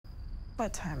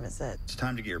What time is it? It's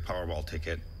time to get your Powerball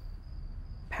ticket.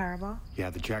 Powerball? Yeah,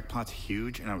 the jackpot's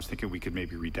huge, and I was thinking we could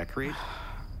maybe redecorate.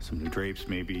 Some new drapes,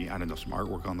 maybe, I don't know, some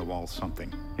artwork on the wall,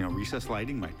 something. You know, recessed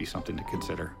lighting might be something to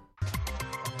consider.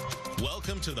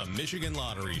 Welcome to the Michigan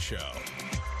Lottery Show.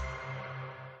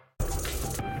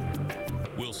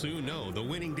 We'll soon know the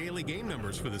winning daily game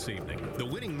numbers for this evening. The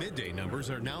winning midday numbers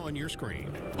are now on your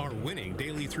screen. Our winning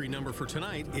daily 3 number for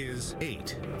tonight is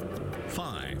 8,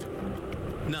 5,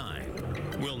 9.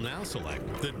 We'll now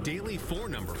select the daily 4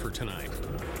 number for tonight.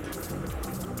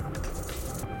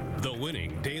 The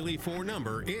winning daily 4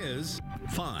 number is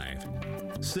 5,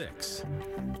 6,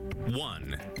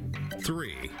 1,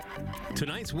 3.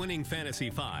 Tonight's winning Fantasy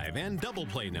 5 and double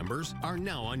play numbers are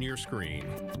now on your screen.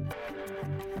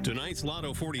 Tonight's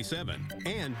Lotto 47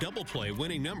 and double play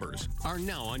winning numbers are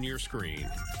now on your screen.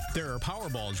 There are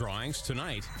Powerball drawings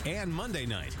tonight and Monday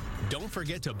night. Don't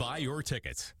forget to buy your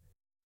tickets.